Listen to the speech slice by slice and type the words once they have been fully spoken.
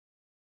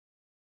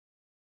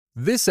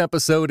This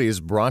episode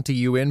is brought to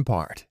you in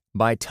part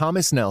by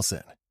Thomas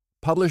Nelson,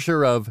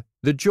 publisher of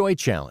The Joy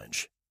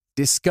Challenge.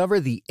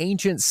 Discover the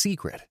ancient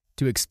secret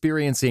to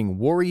experiencing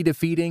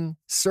worry-defeating,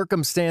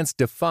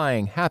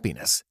 circumstance-defying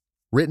happiness.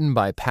 Written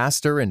by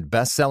pastor and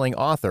best-selling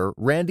author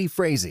Randy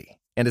Frazee,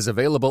 and is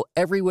available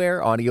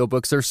everywhere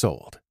audiobooks are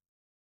sold.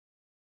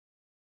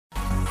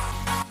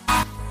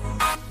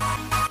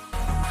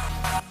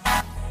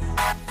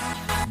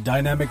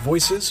 Dynamic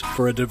voices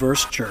for a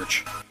diverse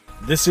church.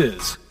 This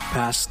is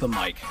Pass the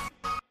Mic.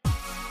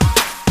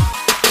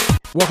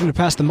 Welcome to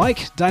Pass the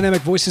Mic,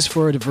 Dynamic Voices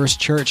for a Diverse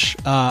Church.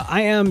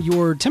 I am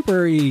your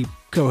temporary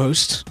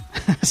co-host,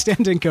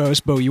 stand-in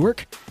co-host, Bo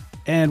Ewerk.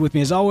 And with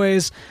me as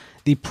always,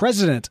 the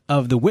president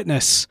of The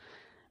Witness,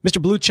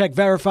 Mr. Blue Check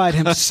Verified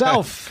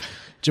himself,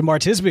 Jemar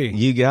Tisby.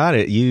 You got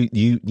it.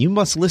 You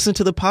must listen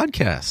to the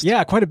podcast.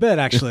 Yeah, quite a bit,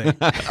 actually.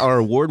 Our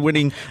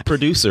award-winning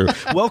producer.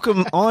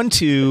 Welcome on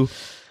to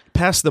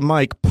Pass the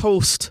Mic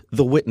post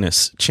The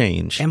Witness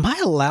change. Am I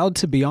allowed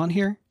to be on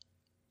here?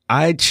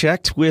 I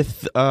checked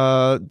with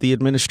the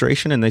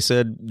administration, and they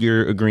said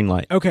you're a green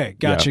light. Okay,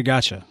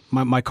 gotcha.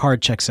 My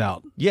card checks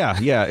out.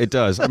 Yeah, it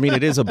does. I mean,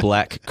 it is a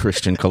black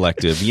Christian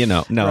collective, you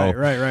know. No,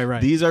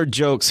 Right. These are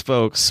jokes,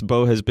 folks.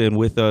 Bo has been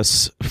with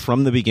us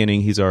from the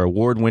beginning. He's our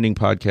award-winning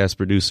podcast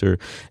producer,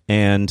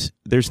 and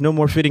there's no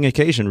more fitting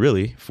occasion,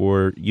 really,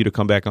 for you to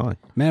come back on.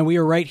 Man, we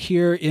are right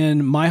here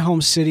in my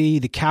home city,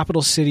 the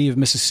capital city of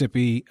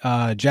Mississippi,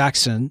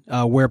 Jackson,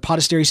 where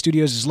Podastery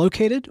Studios is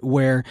located,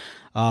 where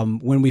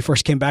when we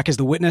first came back as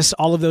The Witness,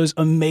 all of those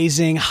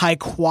amazing,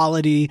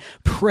 high-quality,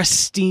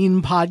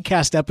 pristine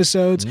podcast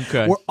episodes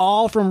were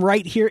all from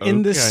right here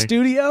in this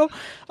studio.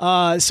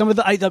 Some of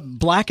the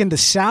Black in the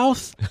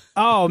South.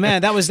 Oh,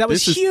 man, that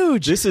was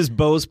huge. This is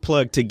Bo's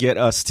plug to get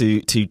us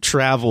to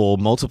travel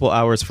multiple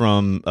hours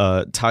from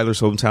Tyler's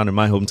hometown and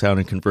my hometown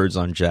and converge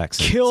on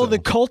Jackson. Kill the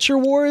Culture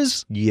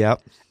Wars?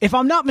 Yep. If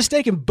I'm not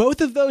mistaken,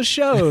 both of those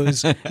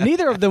shows,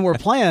 neither of them were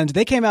planned.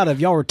 They came out of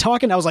y'all were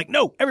talking. I was like,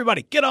 no,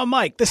 everybody, get on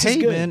mic. This is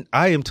good. Hey, man,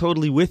 I am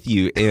totally with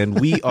you. And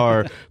we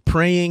are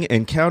praying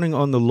and counting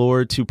on the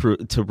Lord to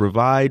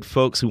provide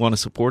folks who want to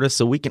support us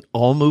so we can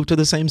all move to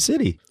the same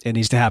city. It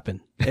needs to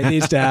happen. It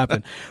needs to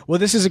happen. Well,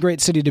 this is a great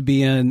city to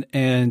be in,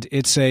 and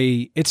it's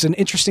an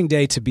interesting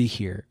day to be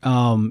here.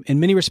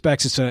 In many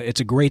respects, it's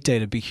a great day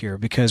to be here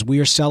because we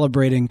are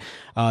celebrating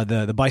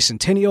the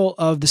bicentennial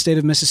of the state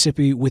of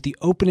Mississippi with the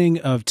opening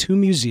of two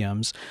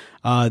museums,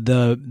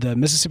 the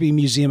Mississippi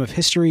Museum of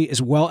History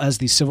as well as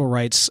the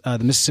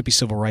Mississippi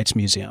Civil Rights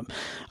Museum.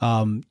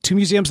 Two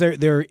museums,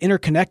 they're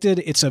interconnected.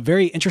 It's a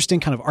very interesting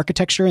kind of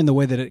architecture in the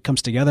way that it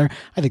comes together.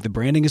 I think the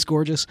branding is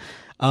gorgeous.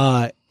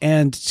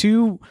 And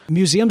two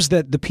museums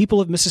that the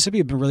people of Mississippi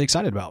have been really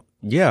excited about.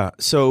 Yeah.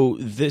 So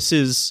this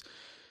is,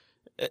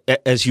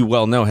 as you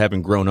well know,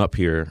 having grown up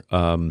here,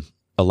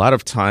 a lot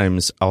of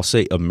times I'll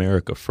say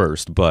America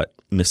first, but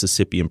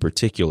Mississippi in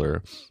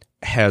particular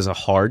has a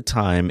hard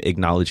time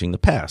acknowledging the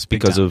past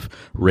because of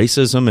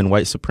racism and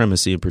white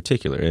supremacy in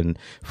particular. And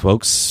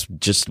folks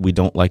we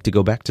don't like to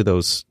go back to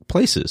those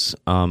places.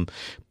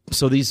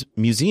 So these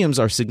museums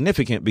are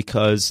significant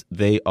because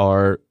they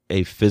are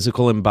a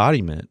physical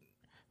embodiment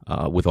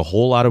with a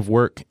whole lot of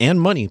work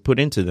and money put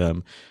into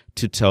them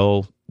to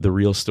tell the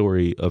real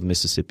story of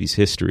Mississippi's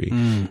history.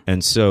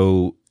 And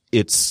so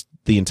it's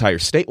the entire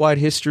statewide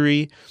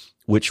history,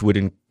 which would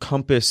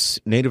encompass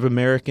Native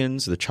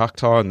Americans, the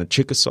Choctaw and the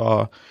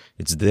Chickasaw.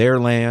 It's their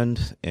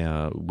land.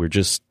 We're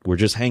just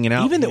hanging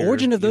out. Even the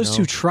origin of those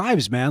two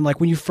tribes, man. Like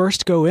when you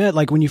first go in,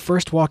 like when you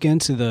first walk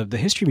into the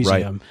History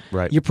Museum,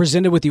 right. You're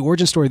presented with the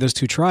origin story of those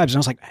two tribes. And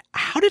I was like,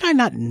 how did I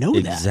not know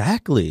that?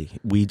 Exactly.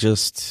 We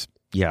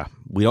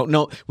don't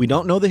know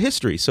the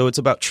history. So it's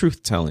about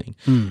truth telling.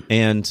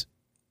 And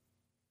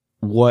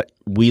what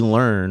we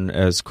learn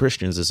as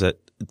Christians is that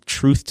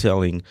truth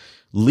telling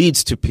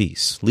leads to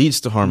peace,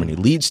 leads to harmony,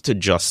 leads to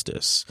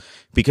justice,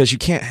 because you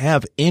can't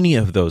have any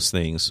of those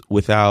things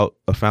without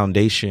a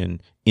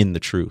foundation in the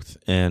truth.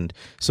 And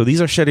so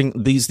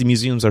the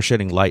museums are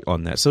shedding light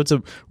on that. So it's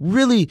a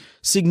really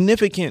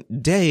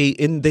significant day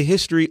in the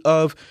history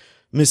of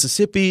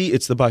Mississippi.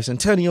 It's the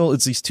bicentennial.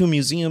 It's these two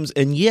museums.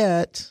 And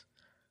yet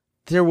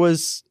there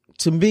was,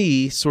 to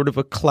me, sort of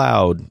a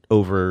cloud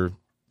over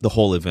the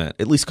whole event,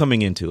 at least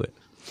coming into it.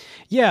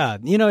 Yeah,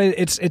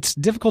 it's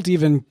difficult to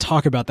even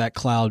talk about that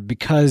cloud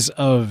because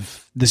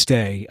of this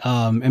day,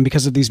 and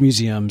because of these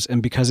museums,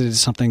 and because it is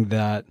something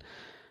that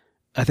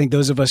I think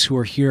those of us who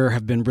are here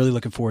have been really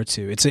looking forward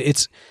to.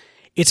 It's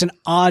an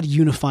odd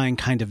unifying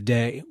kind of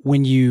day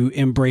when you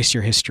embrace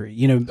your history.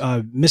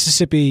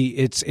 Mississippi,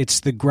 it's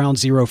the ground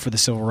zero for the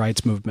civil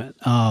rights movement,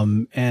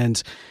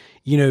 and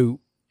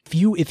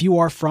if you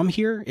are from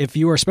here, if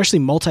you are especially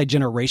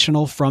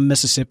multi-generational from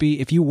Mississippi,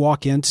 if you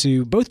walk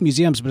into both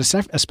museums, but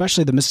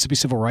especially the Mississippi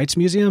Civil Rights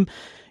Museum,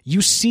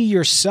 you see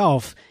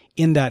yourself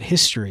in that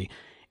history.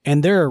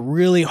 And there are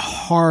really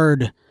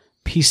hard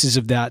pieces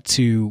of that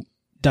to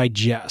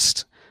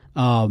digest.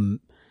 But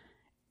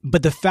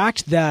the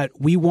fact that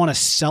we want to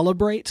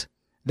celebrate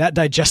that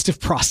digestive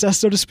process,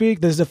 so to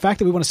speak. There's the fact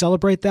that we want to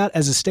celebrate that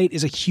as a state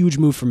is a huge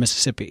move for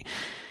Mississippi.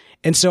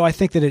 And so I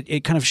think that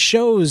it kind of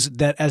shows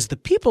that as the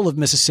people of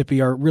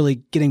Mississippi are really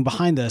getting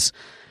behind this,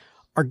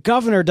 our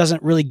governor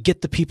doesn't really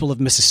get the people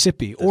of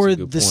Mississippi or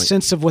the point.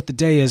 Sense of what the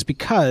day is,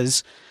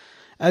 because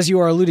as you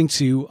are alluding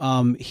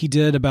to, he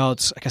did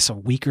about, I guess, a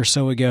week or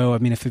so ago, I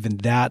mean, if even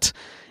that,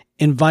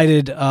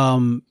 invited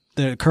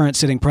the current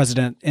sitting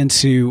president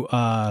into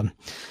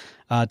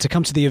to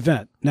come to the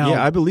event. Now,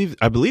 yeah, I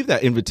believe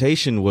that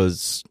invitation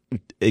was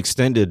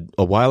extended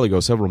a while ago,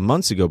 several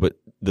months ago, but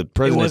the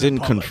president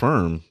didn't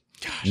confirm.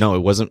 Gosh. No, it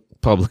wasn't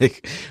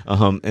public,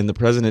 and the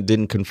president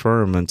didn't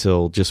confirm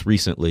until just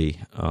recently.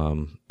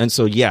 And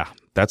so, yeah,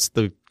 that's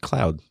the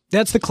cloud.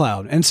 That's the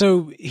cloud. And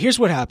so here's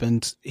what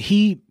happened.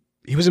 He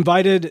was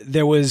invited.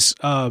 There was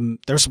some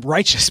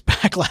righteous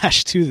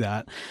backlash to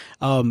that.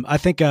 I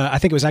think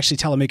it was actually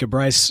Talamika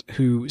Bryce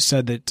who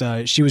said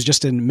that she was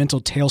just in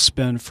mental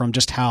tailspin from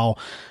just how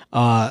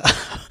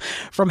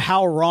from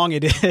how wrong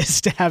it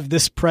is to have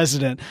this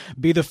president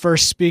be the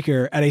first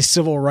speaker at a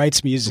civil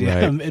rights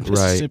museum in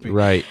Mississippi.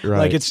 Right.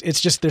 Like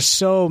it's just there's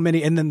so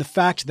many, and then the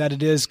fact that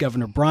it is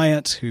Governor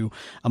Bryant who,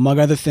 among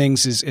other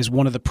things, is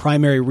one of the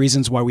primary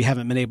reasons why we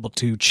haven't been able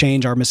to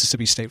change our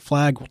Mississippi state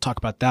flag. We'll talk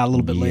about that a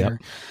little bit later.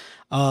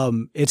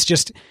 It's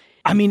just,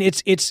 I mean,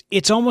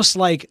 it's almost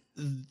like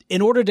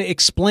in order to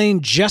explain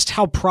just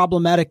how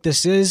problematic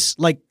this is,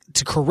 like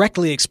to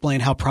correctly explain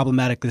how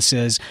problematic this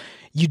is,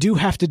 you do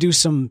have to do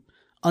some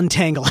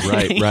untangling.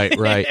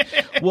 Right.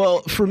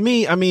 Well, for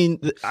me, I mean,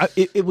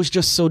 it was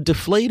just so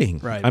deflating.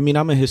 Right. I mean,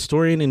 I'm a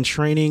historian in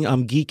training.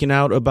 I'm geeking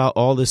out about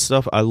all this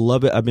stuff. I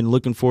love it. I've been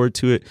looking forward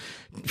to it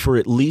for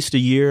at least a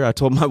year. I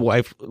told my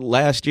wife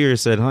last year, I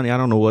said, honey, I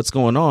don't know what's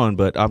going on,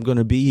 but I'm going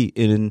to be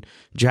in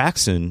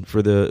Jackson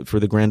for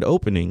the grand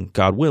opening,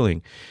 God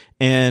willing.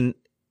 And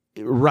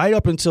right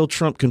up until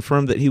Trump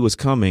confirmed that he was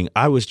coming,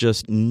 I was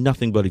just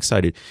nothing but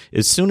excited.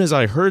 As soon as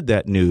I heard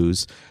that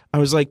news, I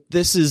was like,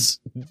 this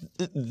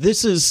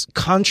is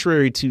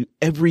contrary to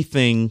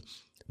everything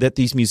that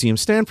these museums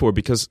stand for,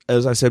 because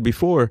as I said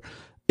before,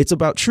 it's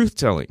about truth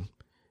telling.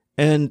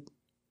 And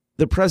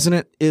the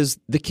president is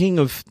the king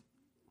of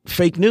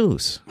fake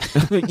news.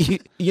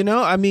 you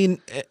know, I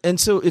mean, and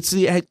so it's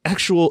the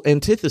actual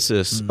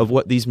antithesis of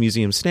what these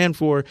museums stand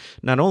for.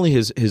 Not only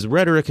his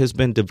rhetoric has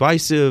been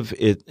divisive,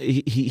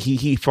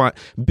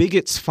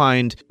 bigots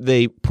find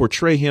they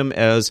portray him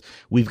as,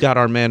 we've got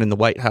our man in the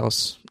White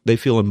House. They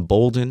feel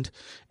emboldened.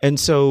 And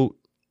so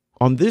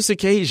on this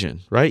occasion,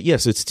 right?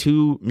 Yes, it's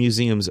two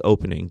museums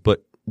opening,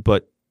 but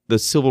the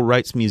Civil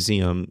Rights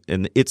Museum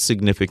and its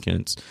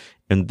significance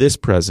and this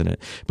president.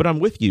 But I'm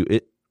with you.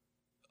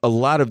 A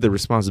lot of the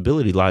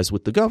responsibility lies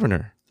with the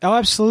governor. Oh,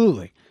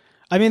 absolutely.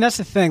 I mean, that's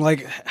the thing.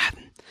 Like,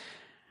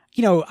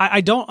 you know,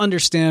 I don't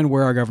understand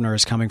where our governor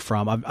is coming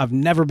from. I've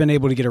never been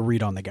able to get a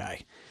read on the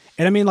guy.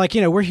 And I mean, like,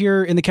 you know, we're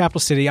here in the capital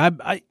city.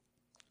 I'm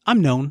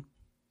known.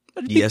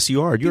 Yes,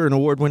 you are. You're an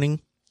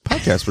award-winning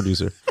podcast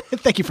producer.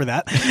 Thank you for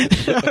that.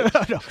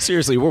 No.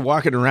 Seriously, we're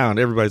walking around.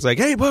 Everybody's like,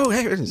 hey, Bo,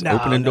 hey,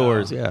 opening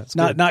doors. Yeah, it's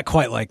not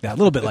quite like that. A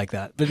little bit like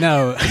that, but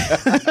no.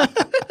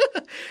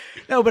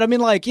 No, but I mean,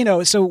 like, you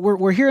know, so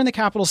we're here in the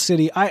capital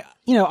city.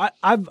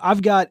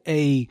 I've got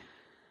a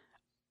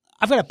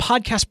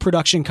podcast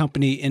production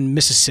company in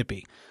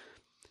Mississippi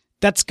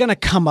that's going to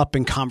come up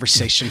in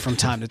conversation from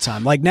time to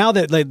time. Like now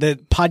that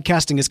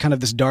podcasting is kind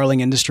of this darling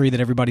industry that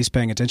everybody's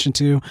paying attention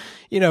to,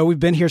 you know, we've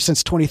been here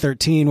since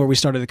 2013 where we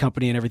started the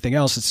company and everything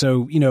else. And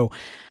so, you know,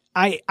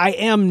 I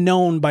am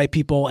known by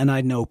people and I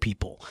know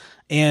people.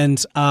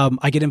 And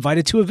I get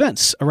invited to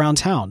events around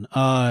town.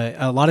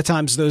 A lot of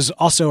times those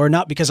also are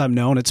not because I'm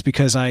known. It's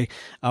because I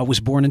was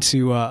born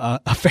into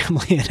a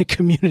family and a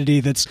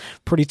community that's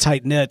pretty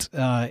tight-knit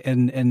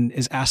and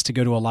is asked to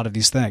go to a lot of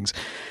these things.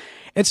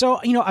 And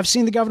so, you know, I've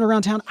seen the governor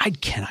around town. I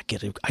can't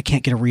get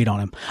a read on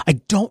him. I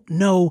don't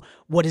know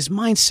what his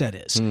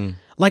mindset is.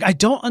 Like, I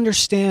don't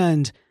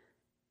understand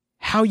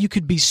how you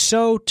could be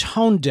so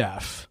tone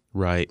deaf.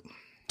 Right.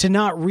 To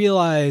not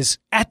realize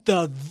at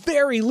the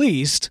very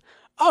least,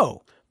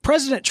 oh,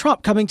 President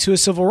Trump coming to a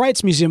Civil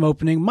Rights Museum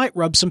opening might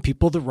rub some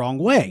people the wrong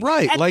way.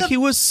 Right. Like he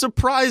was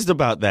surprised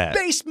about that.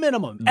 Base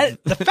minimum.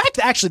 The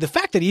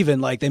fact that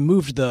even like they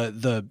moved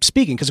the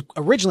speaking, because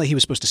originally he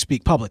was supposed to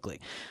speak publicly.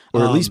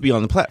 Or at least be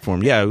on the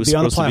platform. Yeah, it was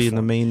supposed to be in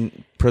the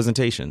main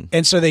presentation.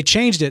 And so they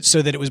changed it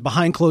so that it was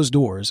behind closed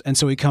doors. And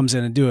so he comes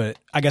in and do it.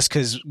 I guess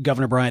because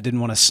Governor Bryant didn't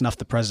want to snuff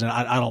the president.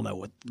 I don't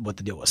know what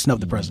the deal was. Snuff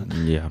the president.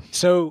 Yeah.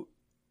 So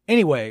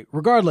anyway,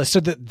 regardless, so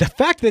the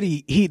fact that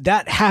he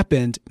that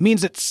happened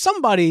means that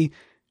somebody,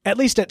 at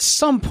least at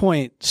some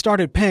point,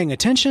 started paying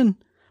attention,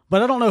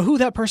 but I don't know who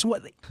that person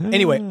was.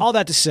 Anyway, all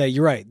that to say,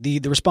 you're right. The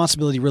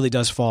responsibility really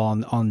does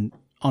fall on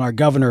our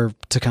governor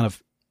to kind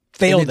of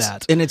fail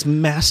that. And it's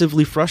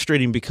massively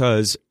frustrating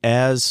because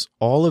as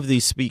all of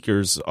these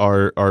speakers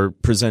are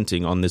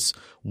presenting on this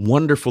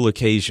wonderful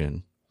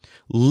occasion,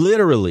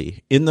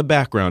 literally in the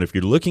background, if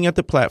you're looking at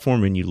the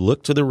platform and you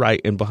look to the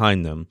right and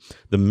behind them,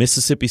 the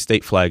Mississippi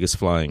state flag is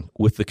flying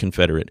with the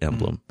Confederate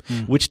emblem,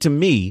 which to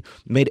me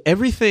made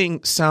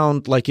everything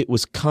sound like it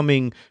was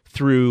coming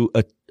through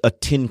a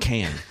tin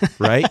can,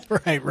 right?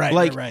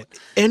 Right.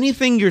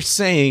 Anything you're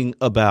saying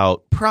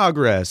about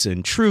progress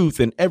and truth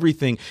and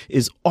everything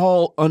is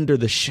all under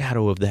the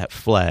shadow of that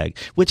flag,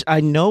 which I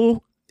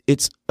know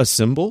it's a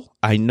symbol.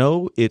 I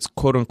know it's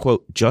quote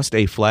unquote just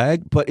a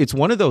flag, but it's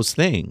one of those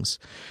things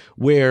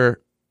where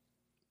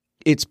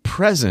its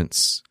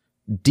presence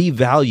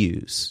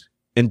devalues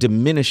and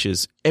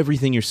diminishes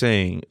everything you're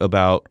saying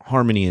about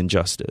harmony and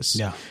justice.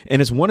 Yeah.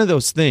 And it's one of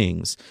those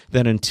things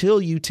that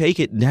until you take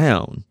it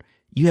down,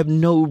 you have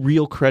no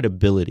real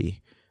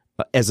credibility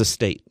as a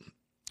state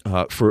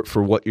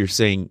for what you're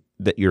saying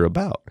that you're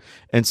about.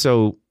 And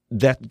so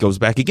that goes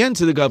back again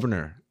to the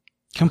governor.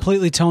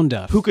 Completely tone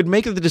deaf. Who could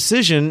make the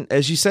decision,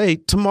 as you say,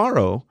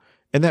 tomorrow,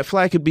 and that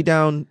flag could be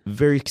down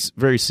very,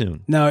 very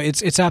soon. No,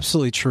 it's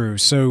absolutely true.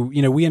 So,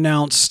 we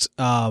announced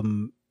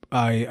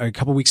a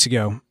couple weeks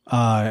ago,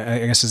 I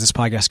guess as this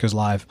podcast goes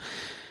live,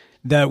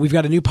 that we've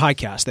got a new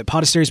podcast, that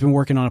Podastery's been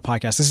working on a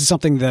podcast. This is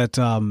something that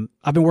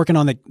I've been working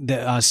on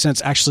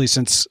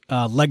since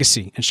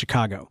Legacy in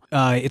Chicago.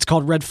 It's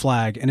called Red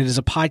Flag, and it is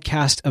a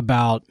podcast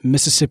about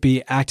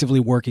Mississippi actively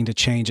working to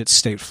change its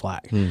state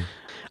flag.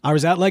 I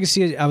was at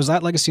Legacy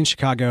in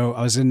Chicago.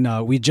 I was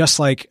in, we just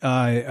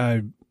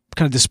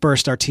kind of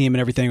dispersed our team and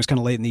everything. It was kind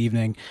of late in the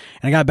evening,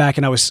 and I got back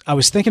and I was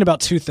thinking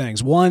about two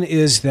things. One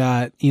is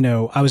that,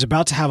 I was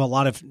about to have a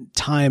lot of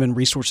time and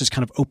resources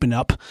kind of open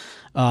up,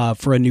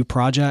 for a new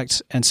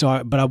project. And so,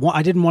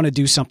 I didn't want to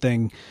do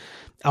something.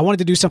 I wanted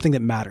to do something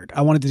that mattered.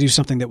 I wanted to do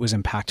something that was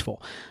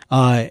impactful.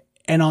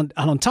 And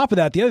on top of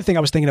that, the other thing I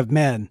was thinking of,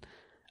 man,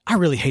 I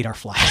really hate our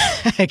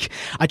flag.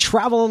 I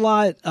travel a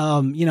lot.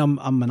 I'm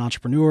an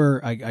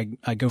entrepreneur.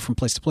 I go from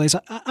place to place.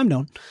 I'm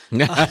known.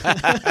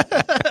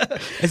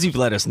 As you've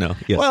let us know.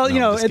 Yes, well,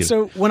 and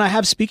so when I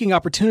have speaking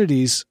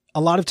opportunities,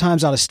 a lot of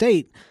times out of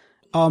state,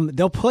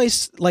 they'll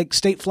place like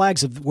state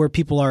flags of where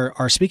people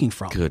are speaking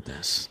from.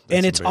 Goodness.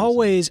 And it's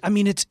always,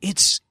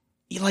 it's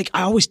like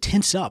I always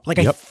tense up. Like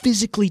I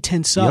physically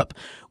tense up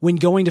when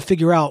going to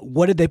figure out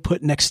what did they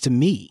put next to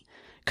me?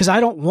 Because I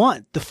don't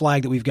want the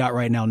flag that we've got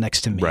right now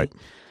next to me. Right.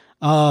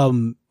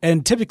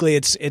 And typically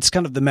it's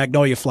kind of the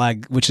Magnolia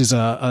flag, which is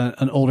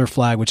an older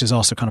flag, which is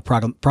also kind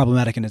of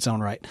problematic in its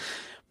own right.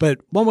 But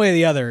one way or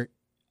the other,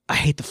 I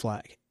hate the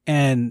flag.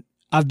 And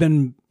I've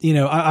been,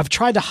 I've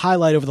tried to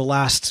highlight over the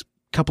last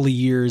couple of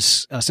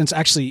years, since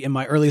actually in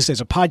my earliest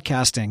days of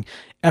podcasting,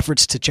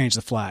 efforts to change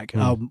the flag.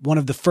 One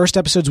of the first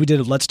episodes we did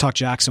of Let's Talk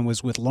Jackson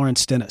was with Lauren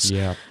Stennis,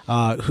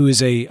 who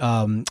is a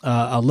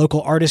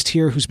local artist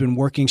here who's been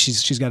working.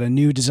 She's got a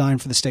new design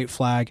for the state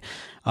flag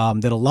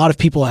that a lot of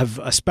people have,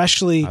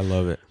 especially I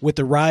love it. With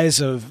the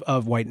rise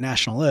of white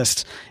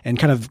nationalists and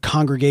kind of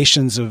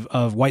congregations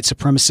of white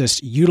supremacists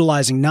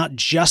utilizing not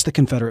just the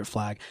Confederate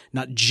flag,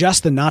 not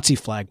just the Nazi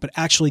flag, but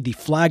actually the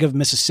flag of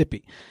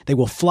Mississippi. They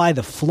will fly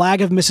the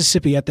flag of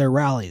Mississippi at their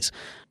rallies.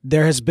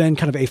 There has been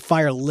kind of a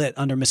fire lit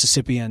under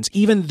Mississippians,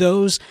 even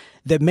those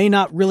that may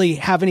not really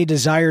have any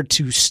desire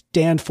to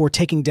stand for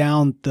taking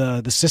down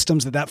the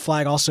systems that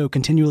flag also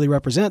continually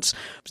represents.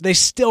 They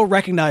still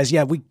recognize,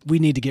 we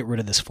need to get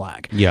rid of this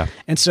flag. Yeah.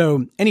 And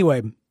so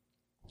anyway,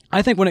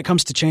 I think when it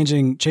comes to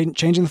changing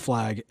the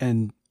flag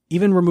and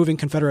even removing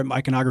Confederate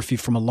iconography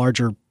from a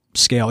larger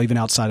scale, even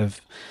outside of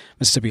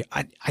Mississippi,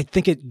 I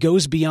think it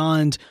goes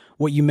beyond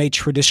what you may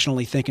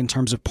traditionally think in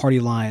terms of party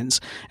lines.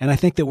 And I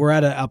think that we're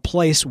at a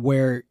place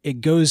where it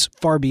goes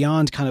far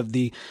beyond kind of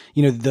the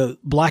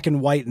black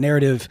and white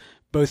narrative,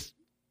 both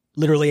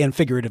literally and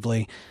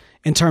figuratively,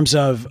 in terms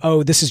of,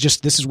 this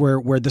is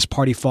where this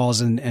party falls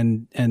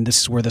and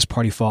this is where this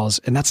party falls.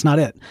 And that's not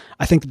it.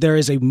 I think there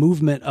is a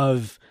movement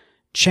of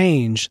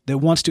change that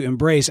wants to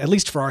embrace, at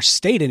least for our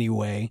state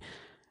anyway,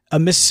 a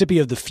Mississippi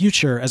of the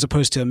future as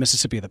opposed to a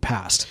Mississippi of the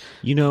past.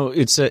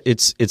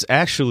 It's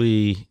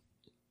actually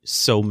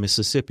so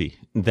Mississippi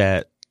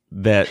that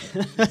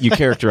you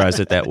characterize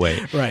it that way.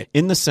 Right.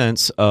 In the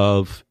sense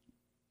of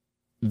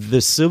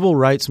the civil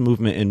rights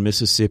movement in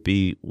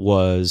Mississippi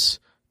was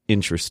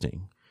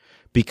interesting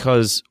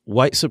because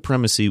white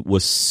supremacy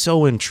was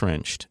so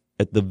entrenched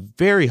at the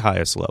very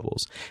highest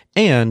levels,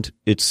 and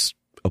it's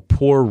a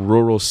poor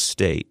rural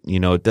state.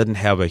 It doesn't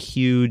have a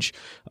huge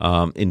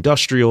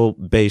industrial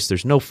base.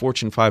 There's no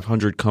Fortune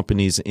 500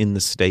 companies in the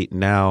state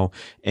now,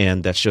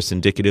 and that's just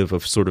indicative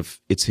of sort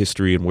of its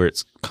history and where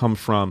it's come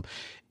from.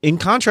 In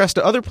contrast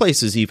to other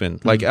places,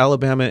 even like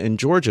Alabama and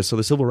Georgia, so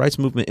the civil rights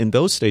movement in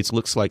those states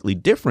looks slightly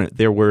different.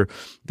 There were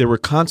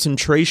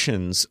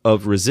concentrations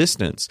of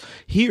resistance.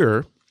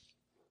 Here,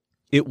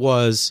 it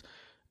was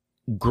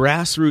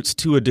grassroots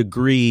to a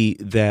degree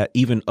that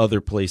even other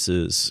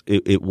places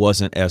it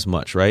wasn't as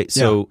much, right?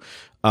 Yeah. So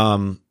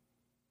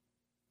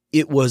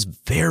it was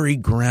very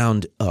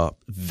ground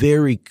up,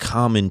 very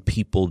common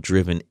people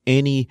driven.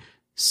 Any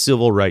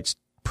civil rights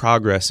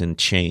progress and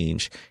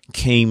change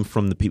came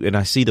from the people. And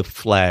I see the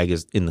flag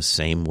is in the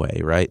same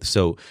way, right?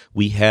 So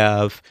we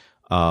have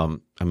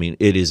I mean,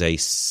 it is a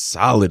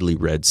solidly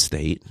red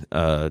state.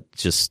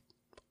 Just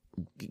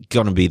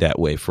going to be that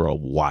way for a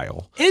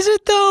while. Is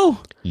it though?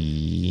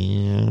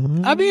 Yeah.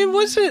 I mean,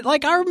 was it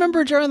like, I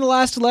remember during the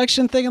last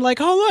election thinking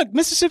like, oh look,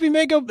 Mississippi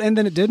may go, and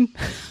then it didn't.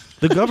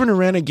 The governor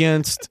ran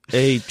against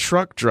a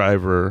truck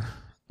driver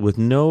with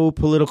no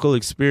political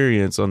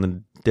experience on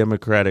the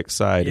Democratic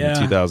side in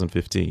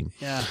 2015.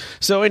 Yeah.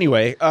 So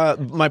anyway,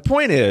 my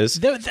point is,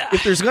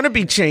 if there's going to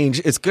be change,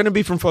 it's going to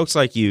be from folks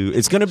like you.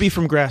 It's going to be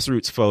from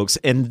grassroots folks.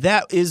 And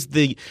that is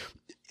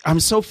I'm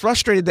so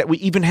frustrated that we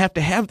even have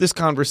to have this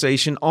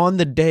conversation on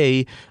the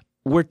day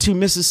where 2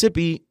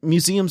 Mississippi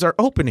museums are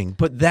opening.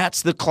 But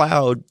that's the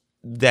cloud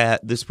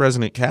that this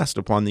president cast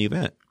upon the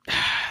event.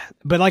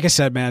 But like I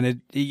said,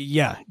 man,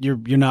 you're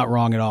not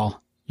wrong at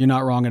all. You're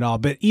not wrong at all.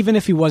 But even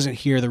if he wasn't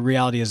here, the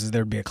reality is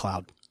there'd be a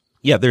cloud.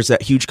 Yeah, there's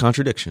that huge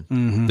contradiction.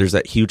 Mm-hmm. There's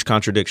that huge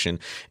contradiction.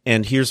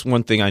 And here's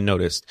one thing I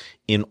noticed.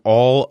 There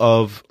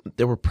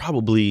were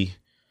probably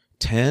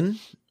 10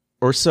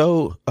 or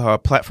so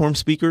platform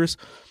speakers.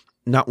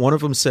 Not one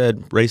of them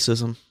said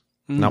racism.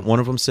 Not one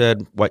of them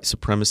said white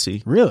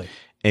supremacy. Really?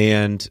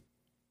 And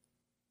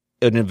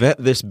an event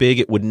this big,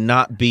 it would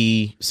not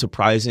be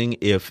surprising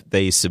if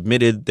they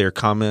submitted their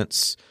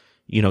comments,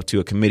 to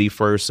a committee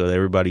first, so that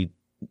everybody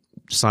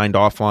signed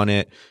off on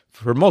it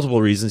for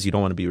multiple reasons. You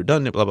don't want to be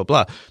redundant, blah, blah,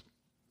 blah.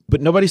 But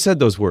nobody said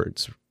those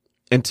words.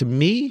 And to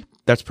me,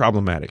 that's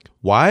problematic.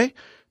 Why?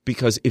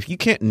 Because if you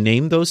can't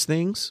name those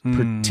things,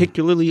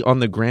 particularly on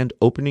the grand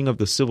opening of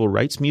the Civil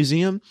Rights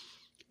Museum,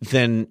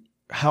 then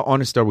how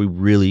honest are we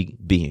really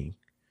being?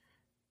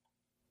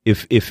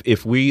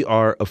 If we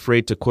are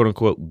afraid to quote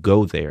unquote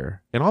go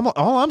there, and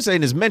all I'm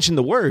saying is mention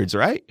the words,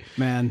 right?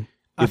 Man,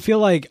 I feel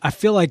like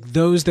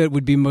those that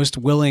would be most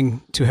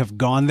willing to have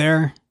gone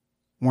there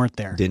weren't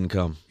there. Didn't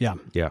come. Yeah.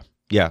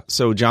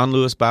 So John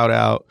Lewis bowed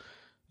out.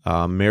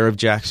 Mayor of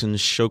Jackson,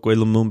 Chokwe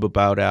Lumumba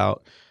bowed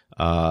out.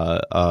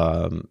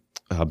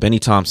 Benny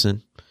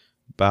Thompson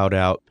bowed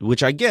out,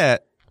 which I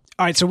get.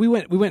 All right, so we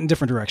went in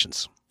different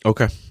directions.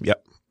 Okay.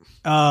 Yep.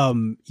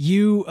 So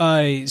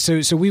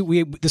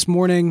we this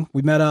morning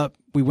we met up.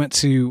 We went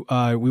to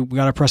we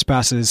got our press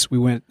passes. We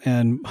went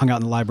and hung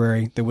out in the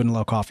library. They wouldn't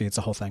allow coffee. It's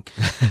a whole thing.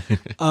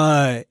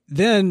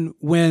 Then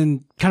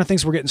when kind of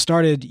things were getting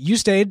started, you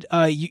stayed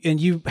and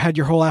you had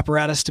your whole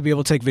apparatus to be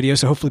able to take video.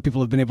 So hopefully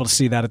people have been able to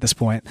see that at this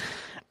point.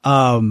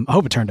 I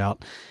hope it turned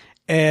out.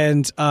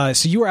 And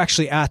so you were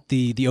actually at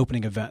the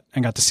opening event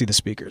and got to see the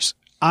speakers.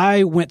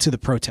 I went to the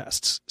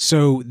protests.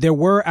 So there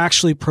were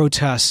actually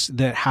protests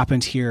that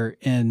happened here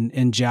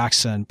in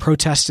Jackson,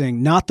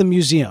 protesting not the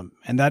museum.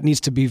 And that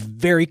needs to be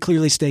very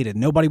clearly stated.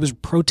 Nobody was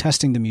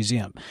protesting the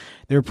museum.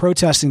 They were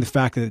protesting the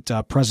fact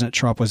that President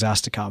Trump was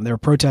asked to come. They were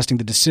protesting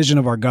the decision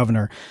of our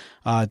governor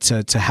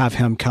to have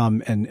him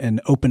come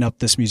and open up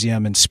this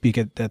museum and speak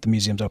at the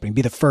museum's opening,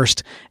 be the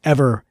first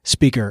ever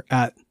speaker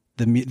at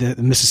the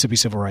Mississippi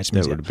Civil Rights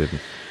Museum. That would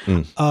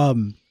have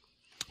been.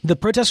 The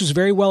protest was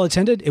very well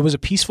attended. It was a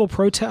peaceful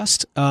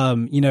protest.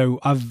 I've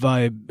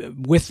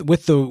with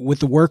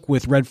the work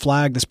with Red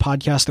Flag, this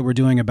podcast that we're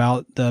doing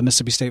about the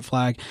Mississippi State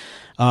flag,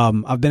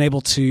 I've been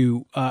able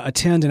to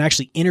attend and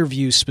actually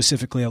interview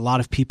specifically a lot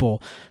of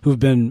people who have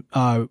been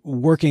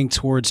working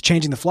towards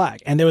changing the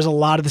flag. And there was a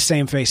lot of the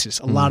same faces,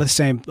 a lot of the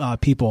same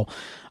people,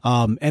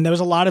 and there was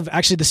a lot of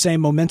actually the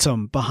same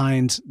momentum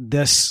behind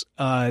this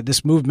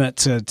movement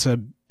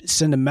to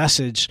send a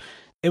message.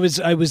 It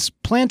was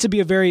planned to be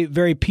a very,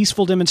 very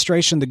peaceful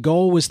demonstration. The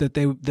goal was that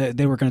they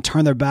were going to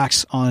turn their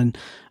backs on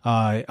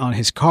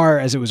his car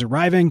as it was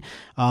arriving.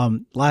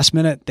 Last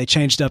minute, they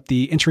changed up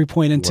the entry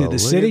point into the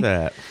city. Look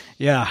at that.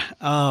 Yeah.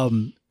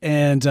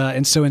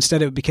 And so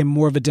instead it became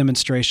more of a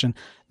demonstration.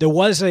 There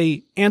was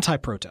a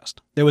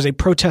anti-protest. There was a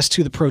protest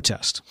to the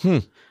protest. What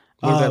did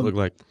that look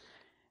like?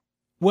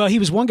 Well, he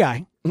was one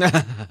guy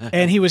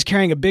and he was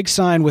carrying a big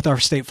sign with our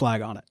state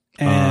flag on it.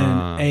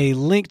 And a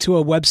link to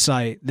a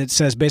website that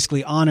says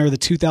basically honor the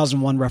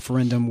 2001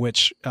 referendum,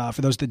 which,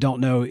 for those that don't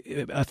know,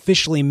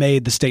 officially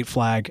made the state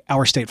flag,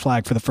 our state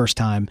flag, for the first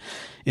time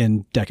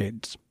in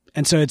decades.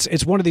 And so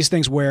it's one of these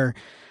things where,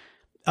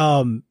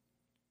 to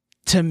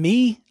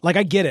me, like,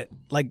 I get it.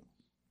 Like,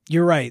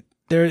 you're right.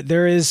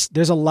 There's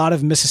a lot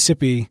of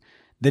Mississippi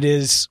that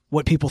is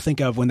what people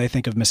think of when they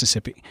think of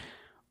Mississippi.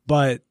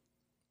 But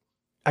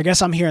I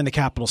guess I'm here in the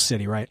capital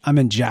city, right? I'm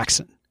in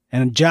Jackson.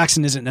 And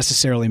Jackson isn't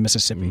necessarily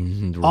Mississippi.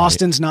 Right.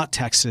 Austin's not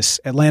Texas.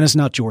 Atlanta's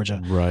not Georgia.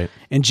 Right.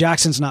 And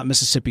Jackson's not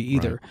Mississippi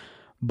either. Right.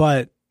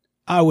 But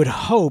I would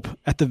hope,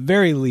 at the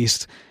very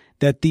least,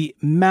 that the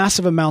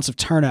massive amounts of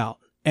turnout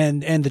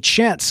and the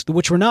chants,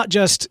 which were not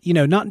just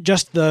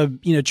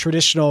the,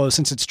 traditional,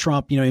 since it's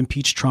Trump,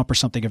 impeach Trump or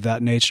something of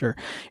that nature.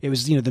 It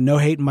was, the no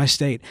hate in my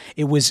state.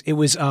 It was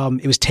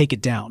take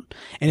it down.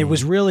 And it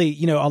was really,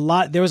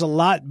 there was a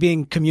lot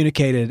being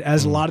communicated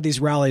as a lot of these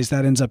rallies.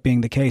 That ends up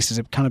being the case, as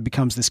it kind of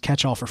becomes this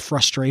catch-all for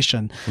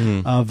frustration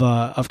of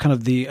kind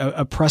of the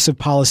oppressive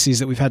policies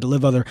that we've had to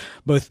live under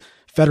both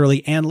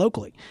federally and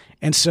locally.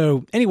 And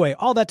so anyway,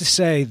 all that to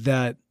say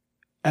that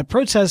at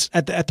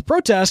the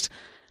protest,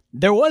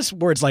 there was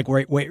words like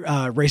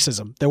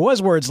racism. There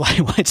was words like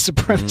white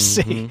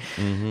supremacy.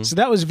 So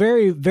that was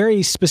very,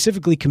 very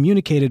specifically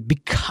communicated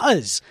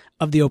because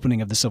of the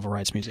opening of the Civil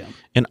Rights Museum.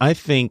 And I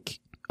think,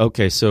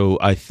 so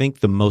I think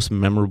the most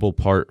memorable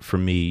part for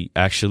me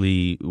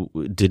actually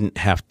didn't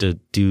have to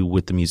do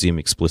with the museum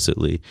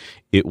explicitly.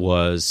 It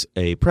was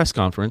a press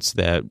conference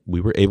that we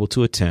were able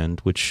to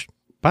attend, which,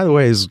 by the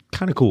way, is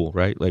kind of cool,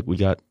 right? Like, we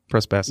got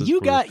press passes for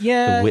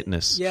the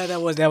witness. Yeah,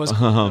 that was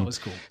cool. That was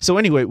cool. So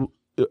anyway,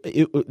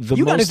 you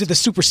got into the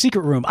super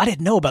secret room. I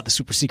didn't know about the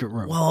super secret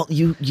room. Well,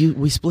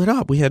 we split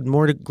up. We had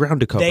more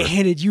ground to cover. They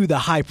handed you the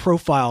high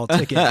profile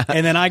ticket,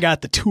 and then I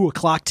got the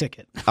 2:00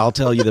 ticket. I'll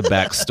tell you the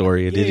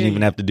backstory. It didn't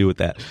even have to do with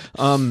that.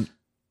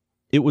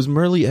 It was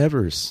Myrlie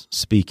Evers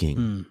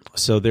speaking.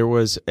 So there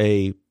was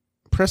a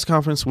press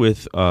conference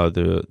with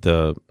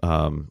the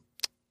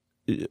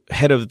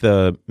head of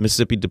the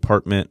Mississippi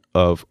Department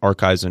of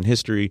Archives and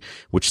History,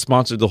 which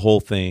sponsored the whole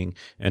thing,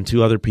 and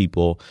 2 other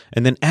people.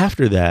 And then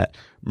after that,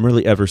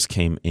 Myrlie Evers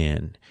came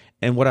in.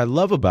 And what I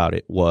love about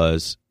it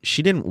was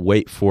she didn't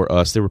wait for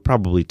us. There were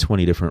probably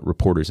 20 different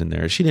reporters in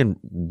there. She didn't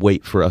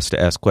wait for us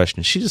to ask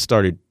questions. She just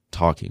started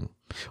talking,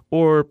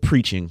 or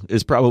preaching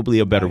is probably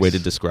a better way to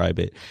describe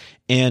it.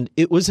 And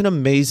it was an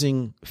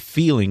amazing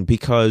feeling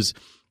because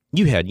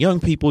you had young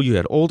people, you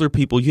had older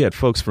people, you had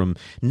folks from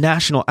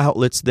national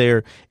outlets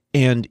there.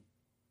 And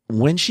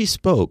when she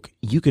spoke,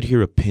 you could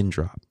hear a pin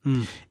drop.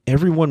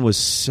 Everyone was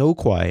so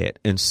quiet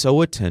and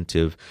so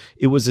attentive.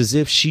 It was as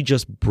if she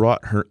just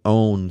brought her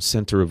own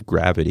center of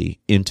gravity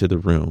into the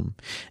room.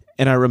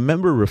 And I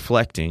remember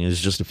reflecting, it was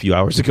just a few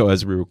hours ago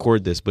as we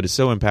record this, but it's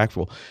so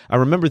impactful. I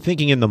remember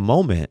thinking in the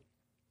moment,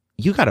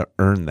 you got to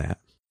earn that.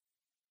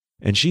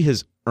 And she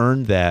has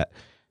earned that.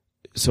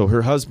 So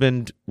her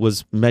husband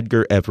was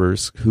Medgar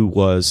Evers, who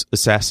was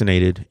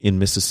assassinated in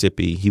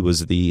Mississippi. He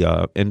was the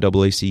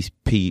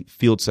NAACP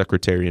field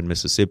secretary in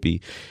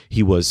Mississippi.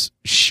 He was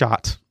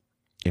shot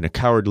in a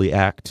cowardly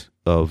act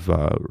of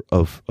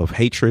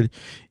hatred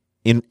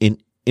in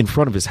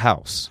front of his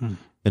house.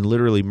 And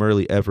literally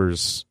Myrlie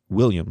Evers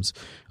Williams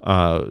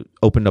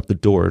opened up the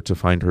door to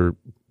find her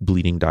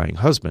bleeding, dying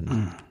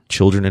husband,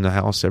 children in the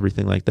house,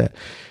 everything like that.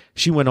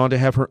 She went on to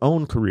have her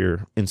own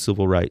career in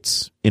civil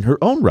rights in her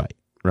own right.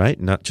 Right?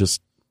 Not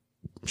just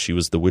she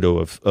was the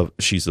widow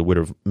she's the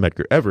widow of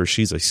Medgar Evers.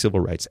 She's a civil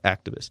rights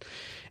activist.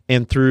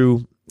 And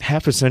through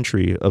half a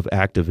century of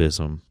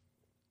activism,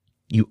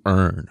 you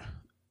earn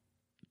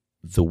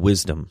the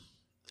wisdom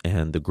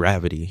and the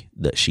gravity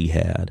that she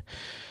had.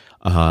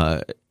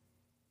 And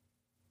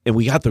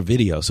we got the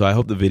video, so I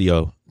hope the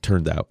video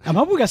turned out. I'm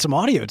hoping we got some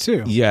audio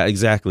too. Yeah,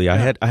 exactly.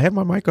 Yeah. I had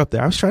my mic up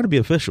there. I was trying to be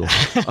official.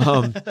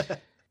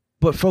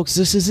 But folks,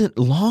 this isn't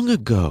long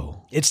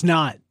ago. It's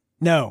not.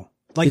 No.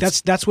 Like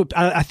that's what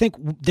I think.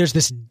 There's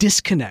this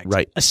disconnect,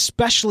 right?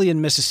 Especially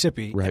in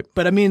Mississippi, right?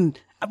 But I mean,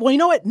 well, you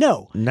know what?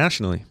 No,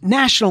 nationally,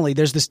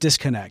 there's this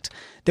disconnect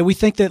that we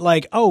think that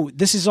like, oh,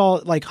 this is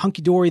all like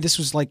hunky dory. This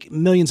was like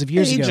millions of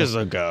years ages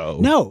ago.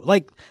 No,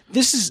 like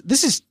this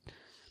is.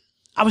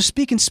 I was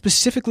speaking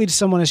specifically to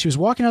someone as she was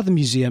walking out of the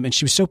museum, and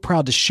she was so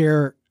proud to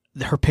share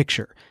her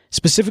picture.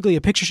 Specifically,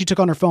 a picture she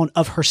took on her phone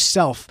of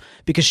herself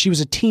because she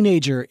was a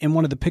teenager in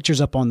one of the pictures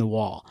up on the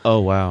wall. Oh,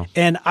 wow.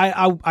 And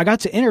I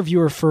got to interview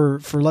her for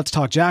Let's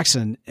Talk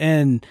Jackson,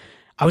 and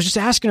I was just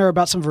asking her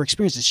about some of her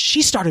experiences.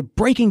 She started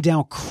breaking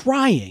down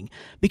crying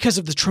because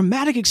of the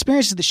traumatic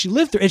experiences that she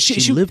lived through. And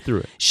she lived through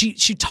it.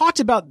 She talked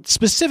about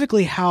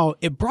specifically how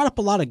it brought up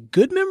a lot of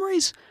good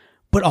memories,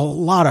 but a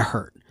lot of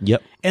hurt.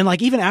 Yep. And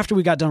like even after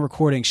we got done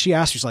recording, she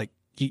asked, she's like,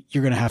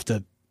 you're going to have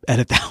to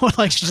edit that one.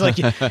 Like she's like,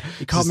 you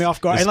caught me off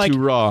guard. It's and like too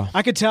raw.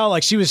 I could tell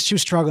like she was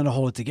struggling to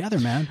hold it together,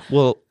 man.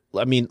 Well,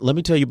 I mean, let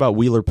me tell you about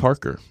Wheeler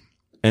Parker.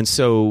 And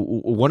so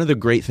one of the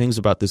great things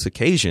about this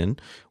occasion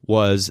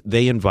was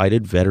they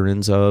invited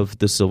veterans of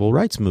the civil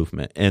rights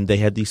movement, and they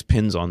had these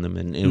pins on them,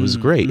 and it was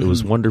great. It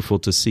was wonderful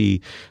to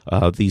see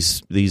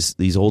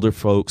these older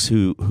folks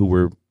who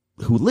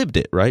lived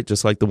it, right?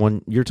 Just like the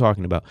one you're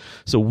talking about.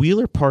 So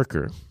Wheeler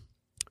Parker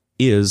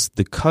is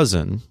the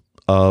cousin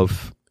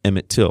of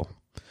Emmett Till.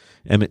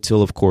 Emmett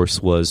Till, of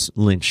course, was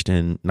lynched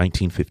in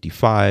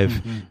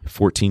 1955,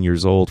 14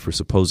 years old, for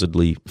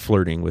supposedly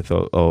flirting with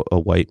a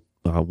white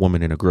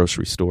woman in a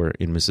grocery store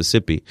in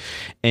Mississippi.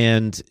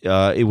 And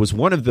it was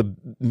one of the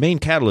main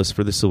catalysts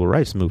for the civil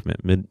rights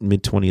movement,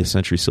 mid-20th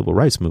century civil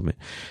rights movement.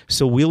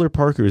 So Wheeler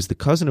Parker is the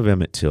cousin of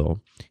Emmett Till.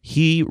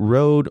 He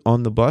rode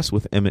on the bus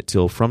with Emmett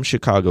Till from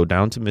Chicago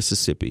down to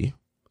Mississippi,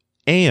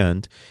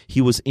 and he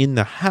was in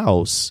the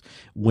house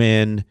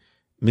when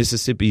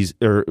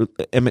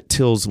Emmett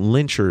Till's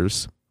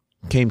lynchers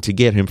came to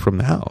get him from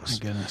the house.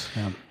 My goodness,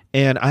 yeah.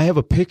 And I have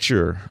a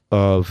picture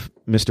of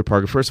Mr.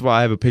 Parker. First of all,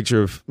 I have a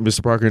picture of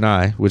Mr. Parker and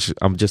I, which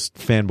I'm just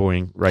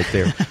fanboying right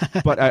there.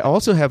 But I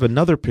also have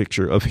another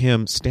picture of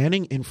him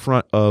standing in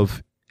front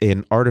of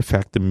an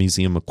artifact the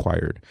museum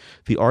acquired.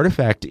 The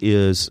artifact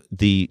is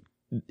the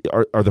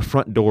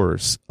front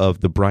doors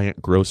of the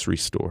Bryant grocery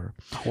store.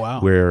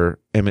 Wow. Where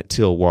Emmett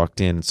Till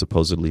walked in and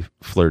supposedly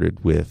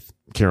flirted with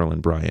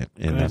Carolyn Bryant,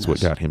 and that's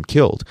what got him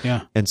killed.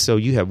 Yeah. And so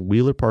you have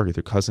Wheeler Parker,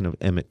 the cousin of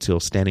Emmett Till,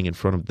 standing in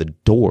front of the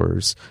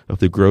doors of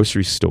the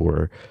grocery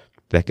store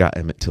that got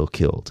Emmett Till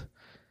killed.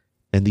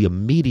 And the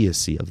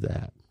immediacy of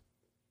that,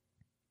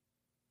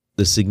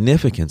 the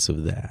significance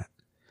of that,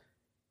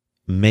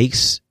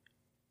 makes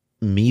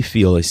me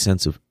feel a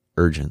sense of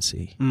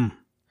urgency.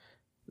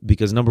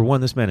 Because number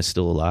one, this man is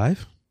still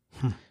alive.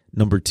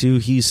 Number two,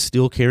 he's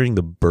still carrying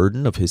the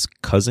burden of his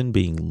cousin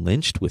being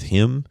lynched with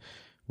him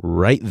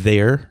right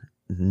there,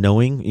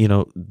 knowing,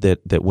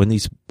 that when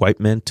these white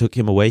men took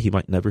him away, he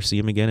might never see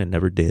him again, and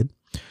never did,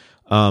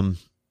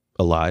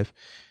 alive.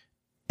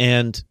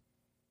 And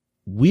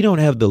we don't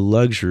have the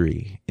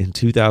luxury in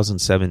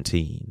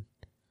 2017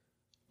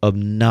 of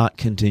not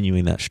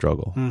continuing that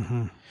struggle.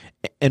 Mm-hmm.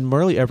 And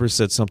Myrlie Evers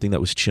said something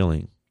that was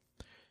chilling.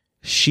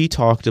 She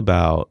talked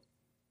about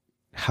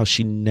how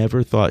she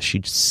never thought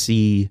she'd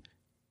see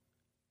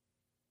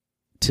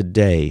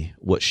today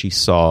what she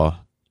saw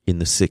in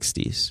the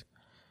 60s,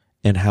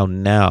 and how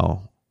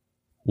now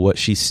what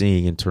she's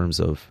seeing in terms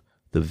of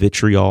the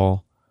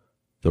vitriol,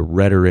 the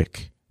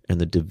rhetoric, and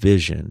the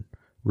division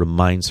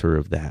reminds her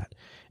of that.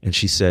 And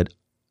she said,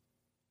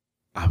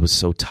 I was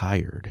so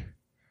tired.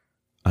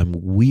 I'm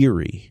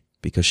weary,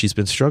 because she's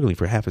been struggling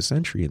for half a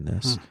century in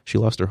this. She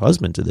lost her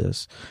husband to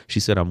this. She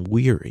said, I'm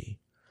weary.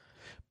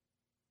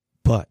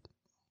 But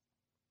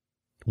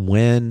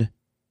when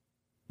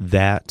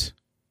that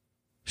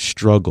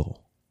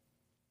struggle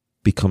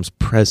becomes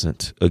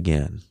present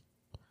again,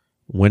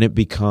 when it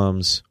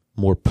becomes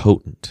more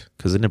potent,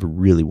 because it never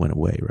really went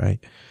away,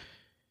 right?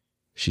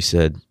 She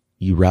said,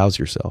 you rouse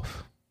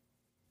yourself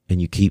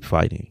and you keep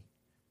fighting.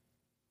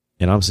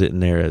 And I'm sitting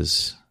there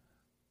as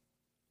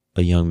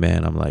a young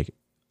man. I'm like,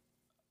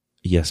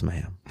 yes,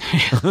 ma'am.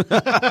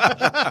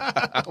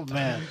 Oh,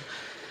 man.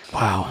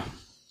 Wow.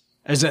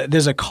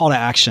 There's a call to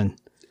action.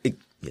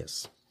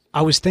 Yes.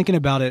 I was thinking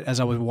about it as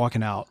I was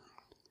walking out.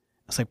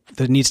 It's like,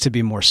 there needs to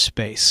be more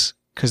space,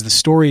 because the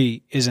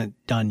story isn't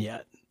done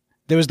yet.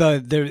 There was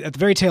at the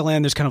very tail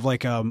end, there's kind of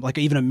like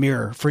even a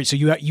mirror for, so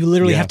you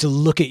literally have to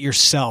look at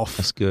yourself.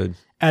 That's good.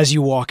 As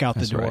you walk out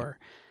the door. Right.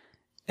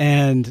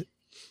 And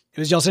it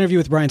was y'all's interview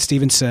with Brian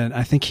Stevenson.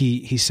 I think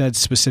he said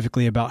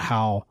specifically about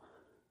how,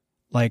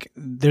 like,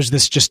 there's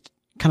this just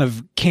kind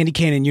of candy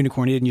cane and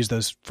unicorn. He didn't use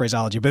those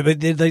phraseology, but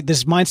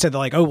this mindset that,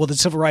 like, oh, well, the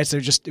civil rights,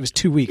 it was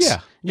 2 weeks.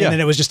 Yeah. And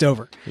then it was just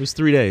over. It was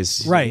 3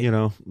 days. Right.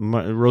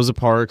 Rosa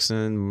Parks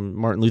and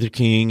Martin Luther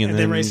King. And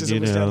then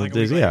racism was done like a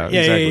week yeah, later.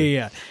 exactly.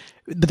 Yeah.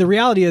 But the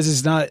reality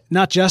is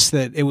not just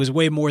that it was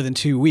way more than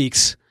 2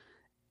 weeks.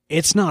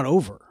 It's not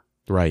over.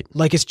 Right.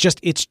 Like, it's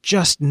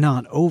just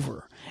not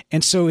over.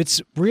 And so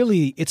it's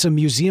a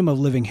museum of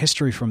living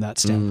history from that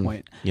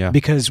standpoint. Yeah.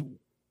 Because,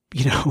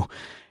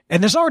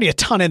 and there's already a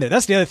ton in there.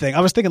 That's the other thing.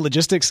 I was thinking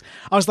logistics.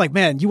 I was like,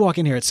 man, you walk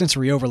in here at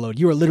sensory overload.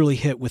 You are literally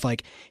hit with,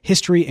 like,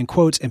 history and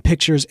quotes and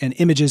pictures and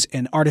images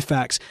and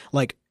artifacts,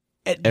 like,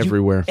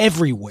 everywhere.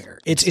 Everywhere.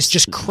 It's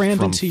just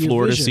crammed into your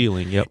floor vision. to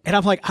ceiling. Yep. And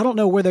I'm like, I don't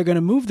know where they're going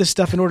to move this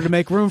stuff in order to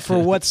make room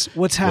for what's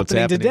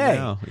happening today.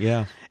 Now.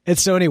 Yeah. And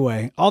so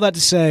anyway, all that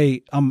to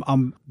say,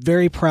 I'm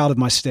very proud of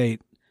my state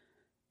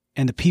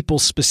and the people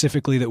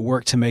specifically that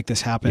work to make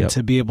this happen,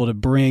 to be able to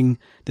bring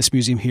this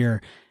museum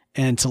here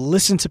and to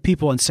listen to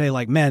people and say,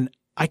 like, man,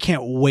 I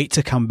can't wait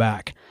to come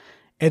back.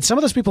 And some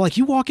of those people, like,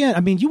 you walk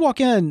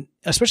in,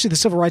 especially the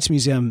Civil Rights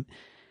Museum,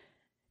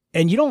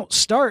 and you don't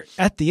start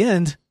at the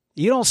end.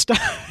 You don't start,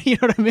 you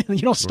know what I mean? You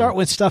don't start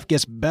when stuff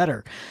gets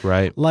better.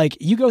 Right. Like,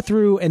 you go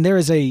through and there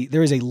is a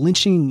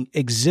lynching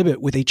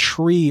exhibit with a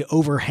tree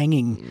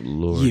overhanging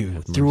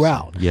you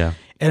throughout. Yeah.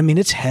 And I mean,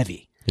 it's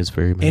heavy. It's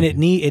very heavy.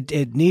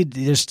 And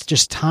there's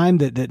just time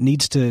that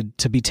needs to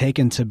be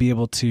taken to be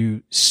able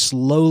to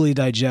slowly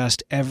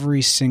digest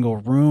every single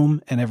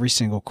room and every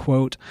single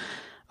quote,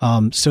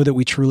 so that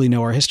we truly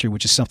know our history,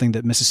 which is something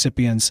that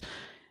Mississippians,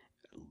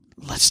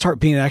 let's start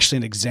being actually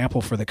an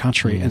example for the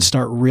country and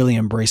start really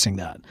embracing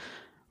that.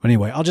 But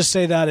anyway, I'll just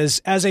say that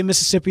as a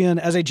Mississippian,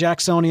 as a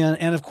Jacksonian,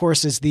 and of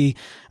course as the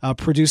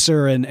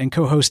producer and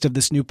co-host of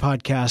this new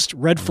podcast,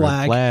 Red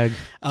Flag.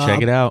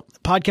 Check it out.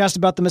 Podcast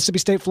about the Mississippi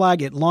State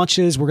flag. It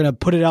launches. We're going to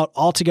put it out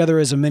all together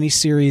as a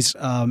mini-series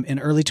in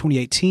early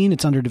 2018.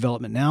 It's under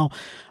development now.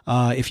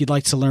 If you'd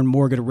like to learn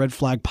more, go to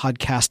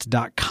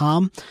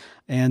redflagpodcast.com.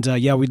 And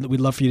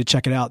we'd love for you to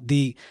check it out.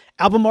 The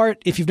album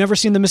art, if you've never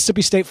seen the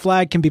Mississippi State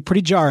flag, can be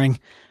pretty jarring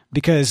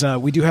because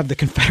we do have the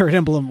Confederate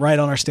emblem right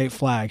on our state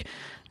flag.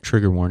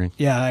 Trigger warning.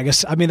 Yeah,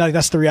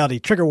 that's the reality.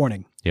 Trigger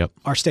warning. Yep.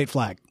 Our state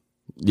flag.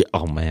 Yeah.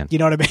 Oh man. You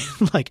know what I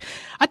mean? Like,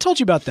 I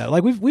told you about that.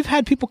 Like, we've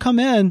had people come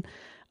in.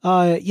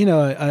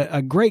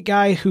 A great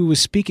guy who was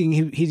speaking.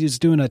 He was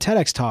doing a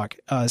TEDx talk.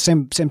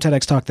 Same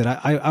TEDx talk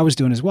that I was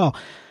doing as well.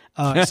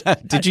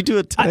 Did you do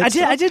a TEDx talk?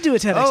 I did do a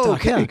TEDx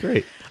talk. Okay, yeah.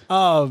 Great.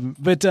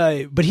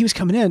 But he was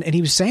coming in and he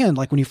was saying,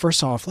 like, when he first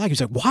saw a flag, he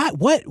was like,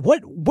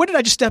 what did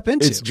I just step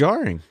into? It's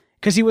jarring.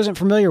 Because he wasn't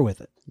familiar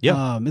with it.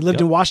 Yeah. He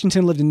lived in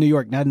Washington, lived in New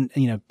York.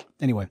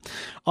 Anyway,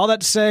 all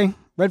that to say,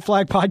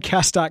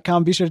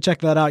 redflagpodcast.com. Be sure to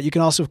check that out. You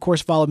can also, of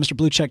course, follow Mr.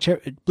 Blue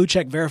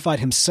Check Verified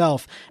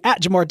himself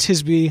at Jamar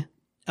Tisby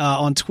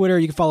On Twitter,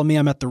 you can follow me.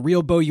 I'm at The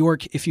Real Bo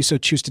York if you so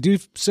choose to do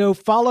so.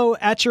 Follow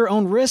at your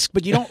own risk,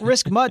 but you don't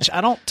risk much.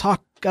 I don't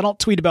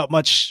tweet about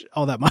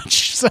all that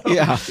much. So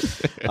Yeah.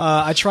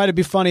 I try to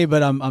be funny,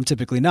 but I'm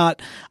typically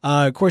not.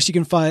 Of course, you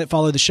can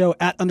follow the show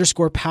at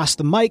 _pass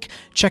the mic.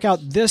 Check out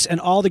this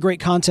and all the great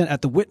content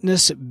at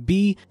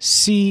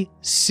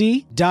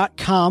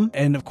thewitnessbcc.com.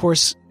 And of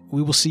course,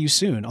 we will see you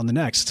soon on the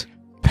next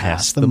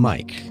Pass the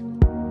Mic.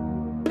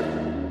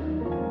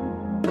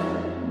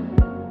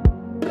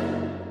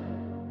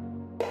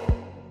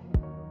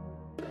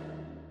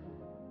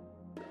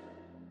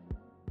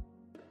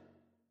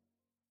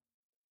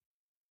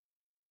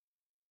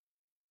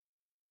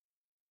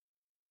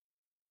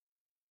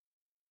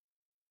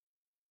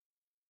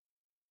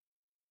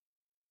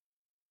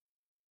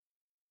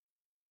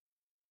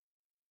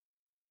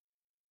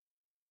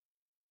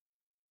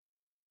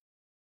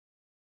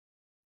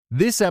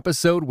 This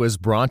episode was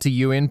brought to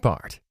you in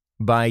part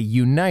by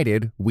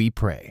United We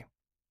Pray.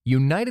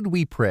 United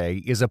We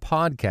Pray is a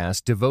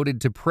podcast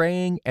devoted to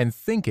praying and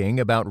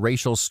thinking about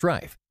racial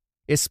strife,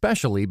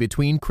 especially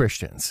between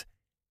Christians.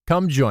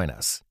 Come join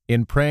us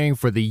in praying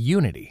for the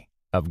unity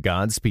of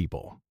God's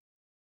people.